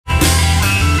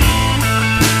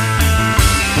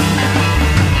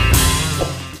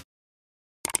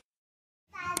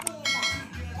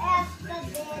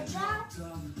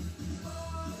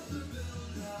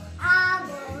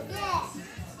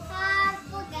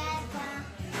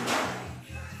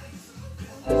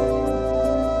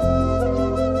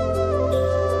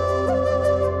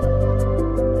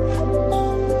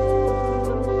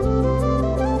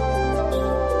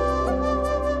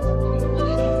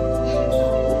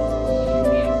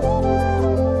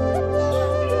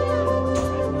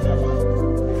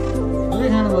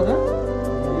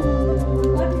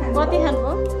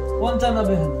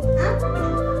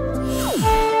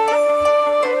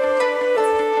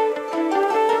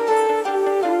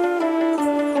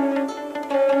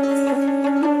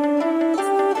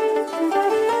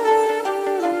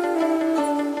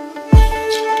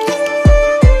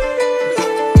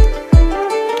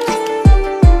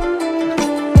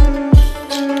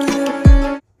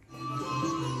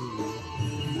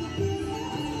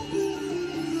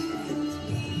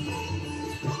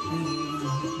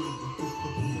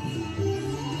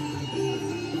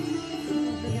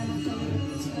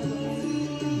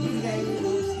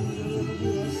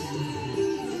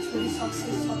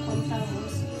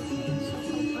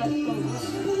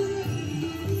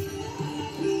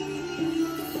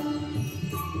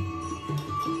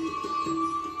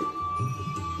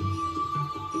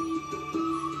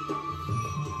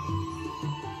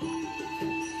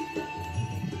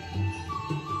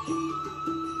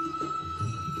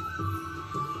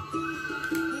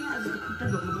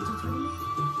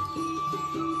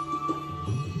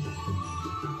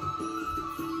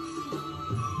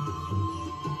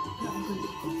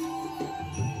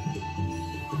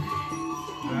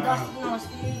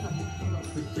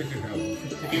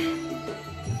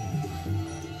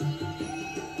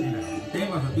त्यही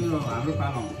बस्छ तिम्रो हाम्रो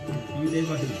पालो तिमी त्यही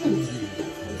बस्छ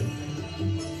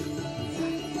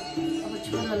अब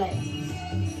छोरोलाई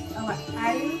अब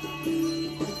आयो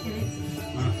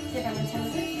केटा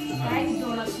मान्छेले चाहिँ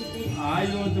जोड्न सुते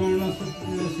आयो जोड्न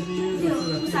सुते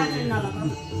साथै नलगाऊ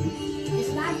यस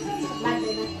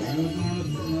लाग्दैन आयो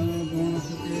जोड्न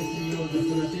सुते यो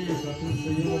दशरथे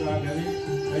शत्रुसयो राघवे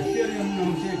ऐश्वर्यं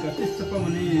नहुषे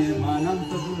गतिस्तपमने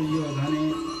मानन्त दुर्योधने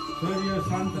शौर्य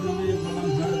शान्तनवे बलं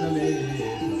हरदले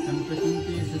सत्यं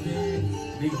प्रचिन्ते सुते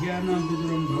विज्ञान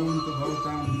विदुरं भवन्तु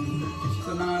भवतां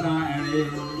कृष्णनारायणे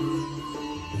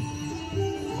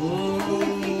ओ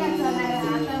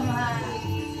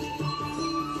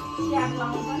याद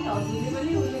लाउनु पनि हजुरले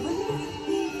पनि उसले पनि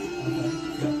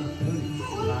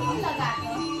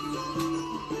लगाएको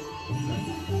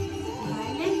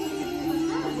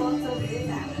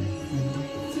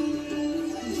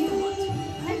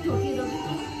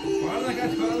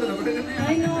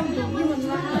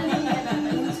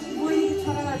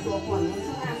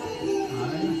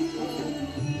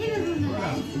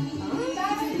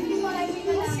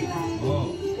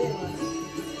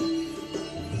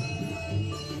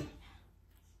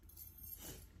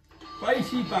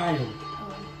पैसी पायो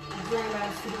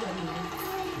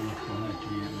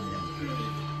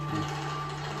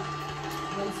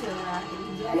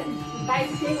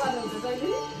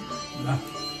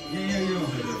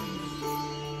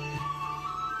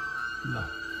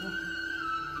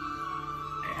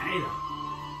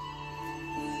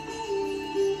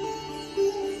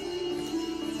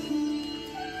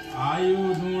आयु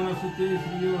द्रोण सुते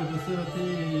श्रियो दशरथे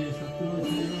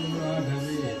शत्रुषयो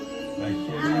राघवे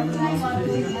ऐश्वर्यं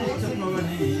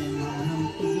नहुषे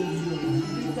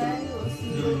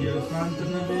योग्य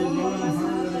शान्तनवे बलं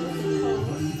हरदले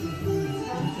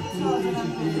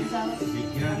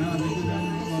विज्ञान विदुरं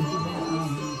भवन्तु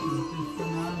भवतां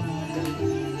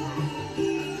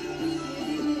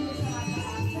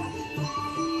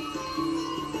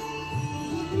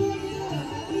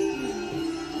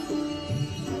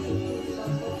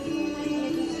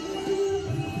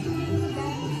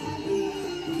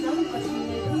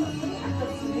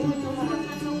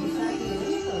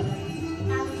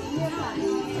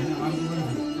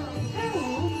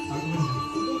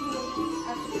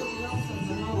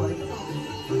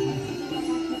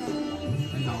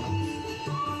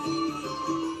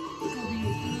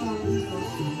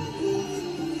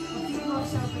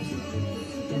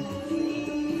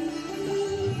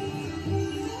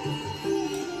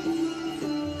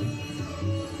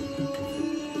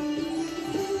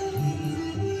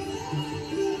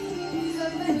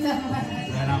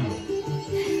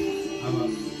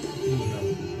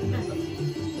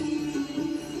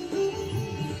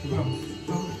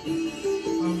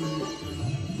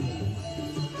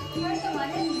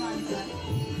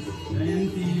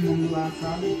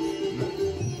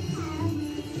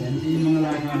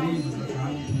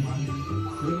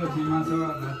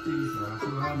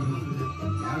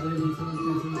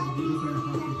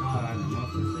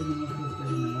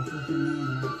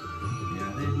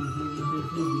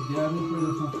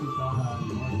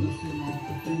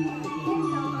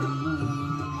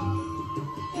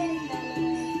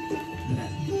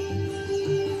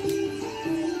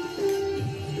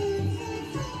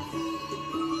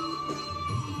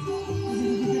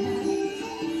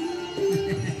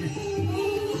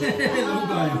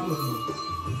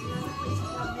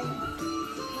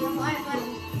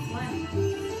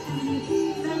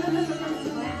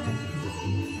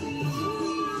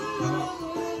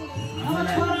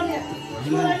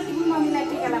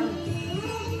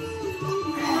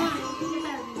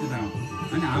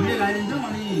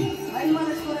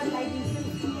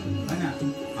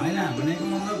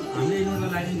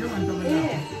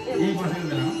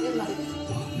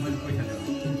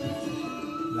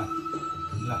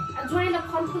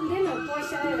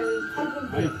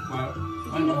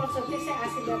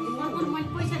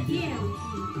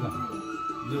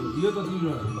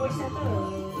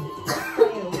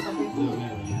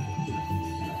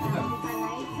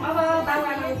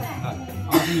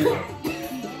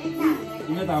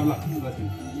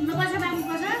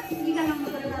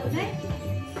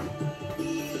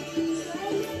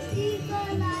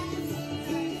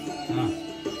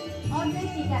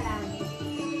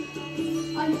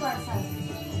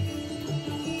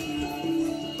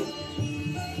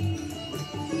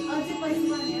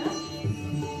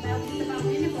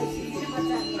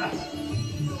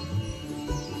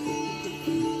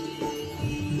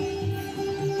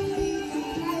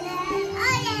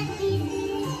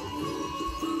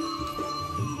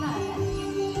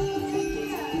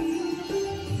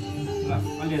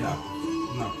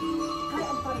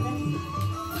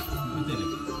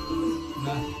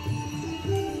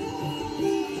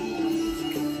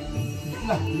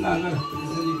ल ल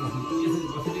यसरी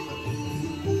बस्दै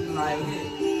लायो के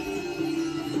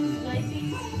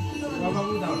बाबा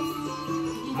उता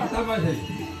आता बसे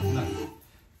ल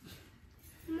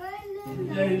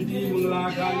जयन्ती मंगला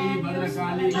काली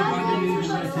भद्रकाली कपालिनी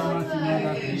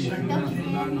दुर्गा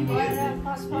शिवरात्रि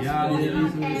या देवी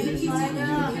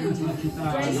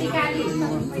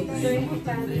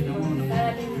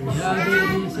या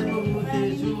देवी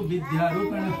सर्वभूतेषु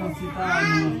विद्यारूपेण संस्थिता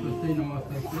नमस्ते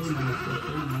नमस्ते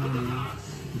नमस्ते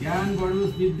ज्ञान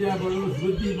बढोस् विद्या बढोस्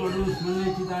बुद्धि बढोस् मनले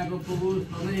चिताएको पुगोस्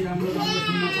सधैँ राम्रो राम्रो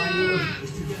सुन्न पाइयोस्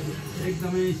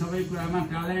एकदमै सबै कुरामा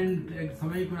ट्यालेन्ट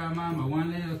सबै कुरामा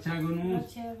भगवानले रक्षा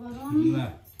गर्नुहोस् ल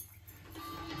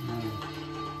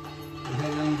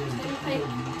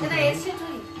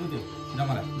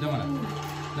जमरा जमरा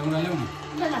जमरा ल्याउ न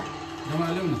जमरा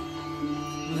ल्याउ न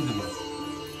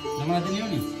जमरा चाहिँ ल्याउ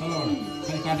नि तलबाट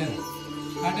खालि काटेर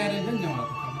काटेर नि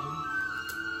जमरा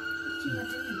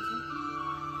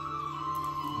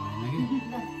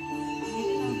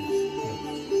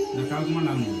ल टाउकोमा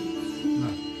लाग्नु ल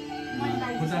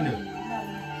खुट्टा ल्याउ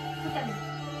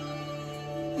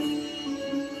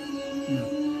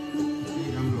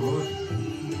राम्रो हो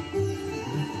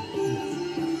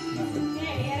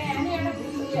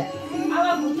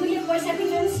अब भुतुले पैसा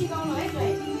दिन्छ सिकाउनु है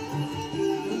भाइ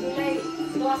भुतुलाई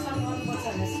दर्शन गर्नुपर्छ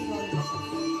भनेर सिकाउनुपर्छ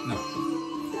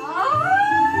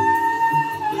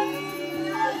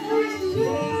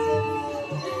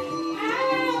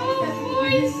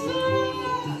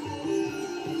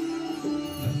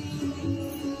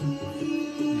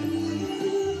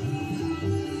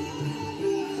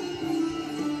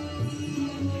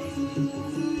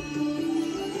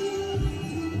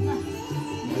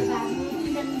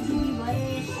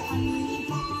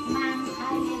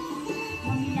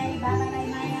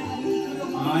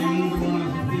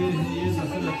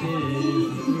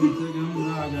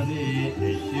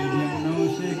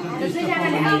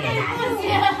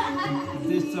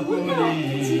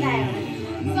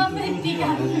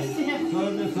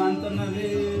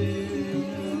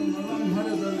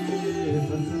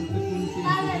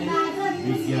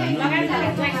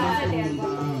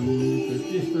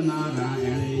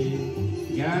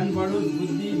ज्ञान बढोस्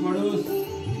बुद्धि बढोस्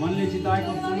मनले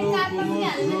चिताएको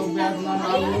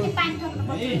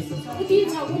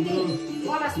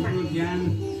ज्ञान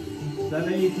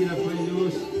सधैँतिर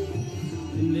फैलोस्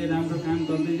तिमीले राम्रो काम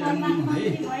गर्दै जानु है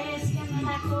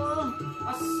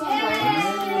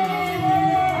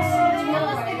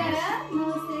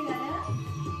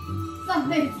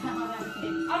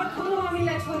अब ठुलो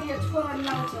मम्मीलाई छोरा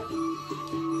लाउँछ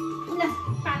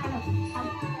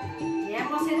यहाँ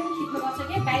बसेर खिच्नुपर्छ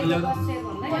के बाहिर बसेर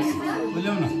भन्दै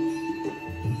ल्याउ न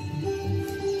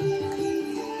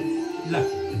ल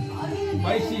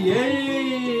पैसी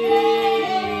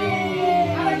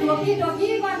अब ढोकी ढोकी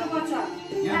गर्नुपर्छ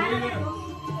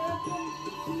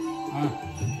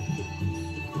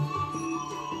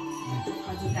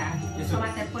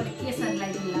समाचार पहिले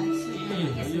केसरलाई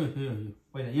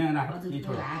पहिला यहाँ राख छोडो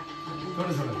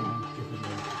छोडो छोडो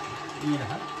यहाँ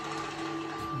राख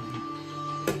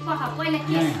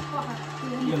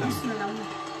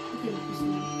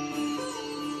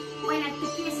पहिला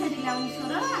केसरी लाउनु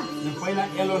छोरा पहिला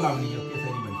येलो लाउने यो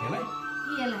केसरी भन्छ यसलाई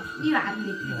यो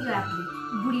हातले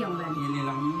बुढी आउँदा यसले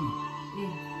लाउने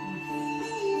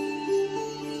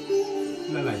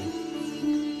ल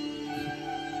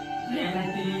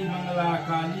जयन्ती मंगला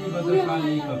काली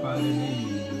भद्रकाली कपालिनी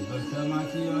दुर्गा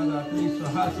शिवरात्रि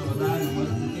स्वाहा स्वदा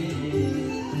नमस्ते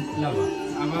ल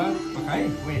अब पकाए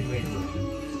वेट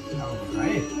अब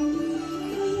पकाए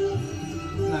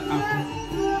ल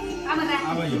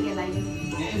अब यो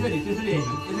यसरी त्यसरी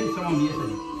यसरी समाउने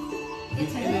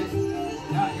यसरी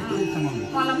समाउने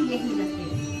कलम लेख्नु जस्तै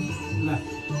ल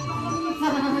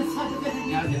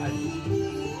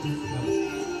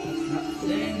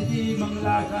जयन्ती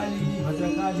मंगला काली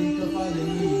भद्रकाली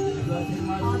कपालिनी दुर्गा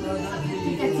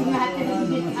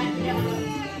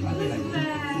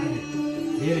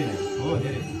धेरै हो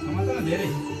धेरै समाचार धेरै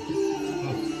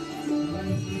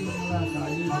जयन्ती मंगला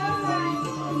काली भद्रकाली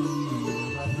कपालिनी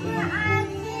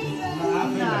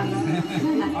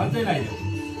अझै लगाइदियो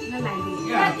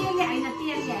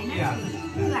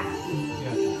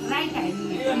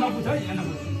नपुछ है यहाँ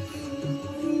नपुछ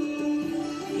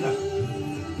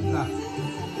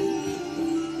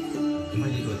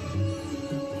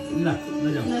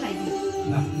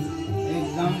ल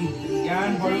एकदम ज्ञान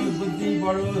बढोस् बुद्धि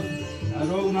बढोस्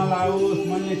रोग नलाओस्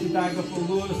मनले चिताएको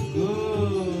पुगोस्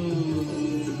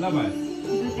ल भयो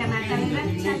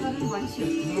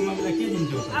के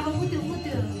दिन्छौ अब यो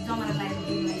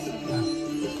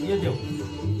यो देऊ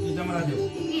यो जमरा देऊ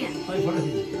यहाँ सही फोटो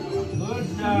खिच्नु गुड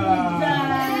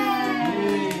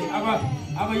जब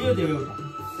अब यो देऊ एउटा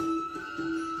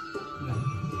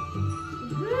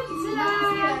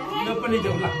यो पनि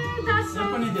देऊ ल यो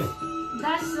पनि देऊ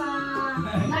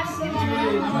नमस्ते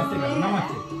नमस्ते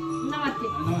नमस्ते नमस्ते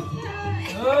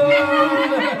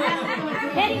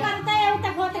फेरि गर्नु त एउटा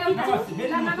फोटो खिच्छु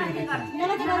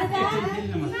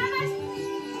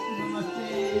नमस्ते नमस्ते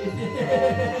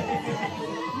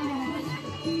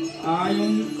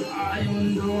आयुन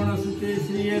द्रोण सुते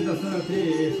श्रिय दशरथे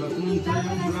सतुं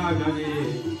स्वयं राघवे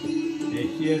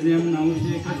ऐश्वर्यं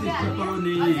नौषे कतिश्च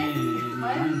पावने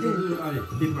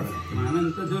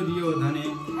मानन्त दुर्योधने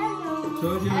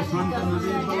शौर्य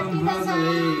शान्तमदे बलं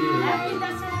हरदवे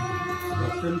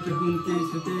वक्तन्त कुन्ती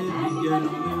सुते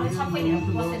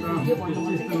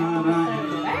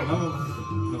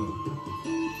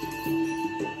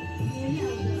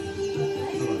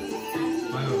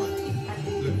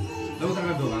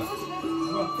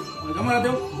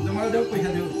जमरा देऊ पैसा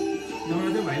देऊ जमरा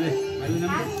देऊ भाइलाई पैसा दिनु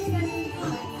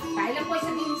पैसा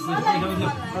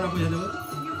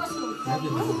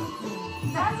देऊ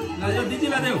ल यो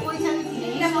दिदीलाई देऊ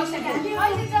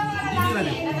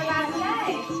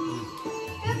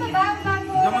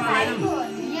जमरा देऊ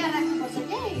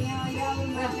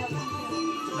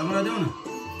जमरा देऊ न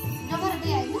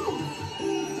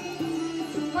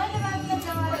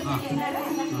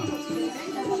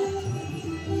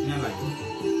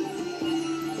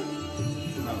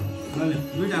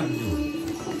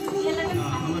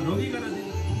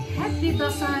ह्याप्पी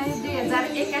दशैं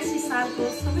 2081 सालको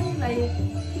सबैलाई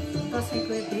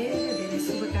दशैंको धेरै धेरै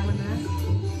शुभकामना।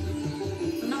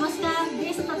 नमस्कार।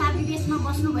 देश तथा विदेशमा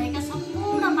बस्नुभएका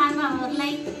सम्पूर्ण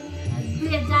मानवहरूलाई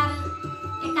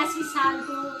 2081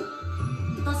 सालको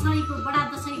दशैंको बडा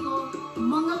दशैंको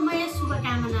मङ्गलमय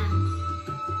शुभकामना।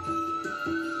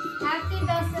 ह्याप्पी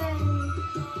दशैं।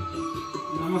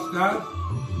 नमस्कार।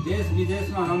 देश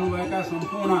विदेशमा रहनुभएका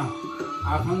सम्पूर्ण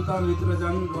आफन्त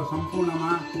मित्रजन र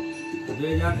सम्पूर्णमा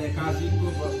 2081 को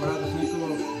बडा दशैंको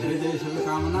धेरै धेरै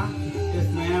शुभकामना। यस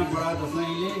नयाँ बडा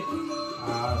दशैंले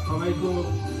सबैको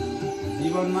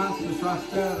जीवनमा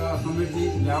सुस्वास्थ्य र समृद्धि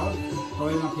ल्याओस्।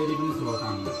 सबैमा फेरि पनि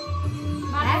शुभकामना।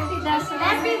 ह्याप्पी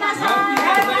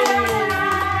दशैं।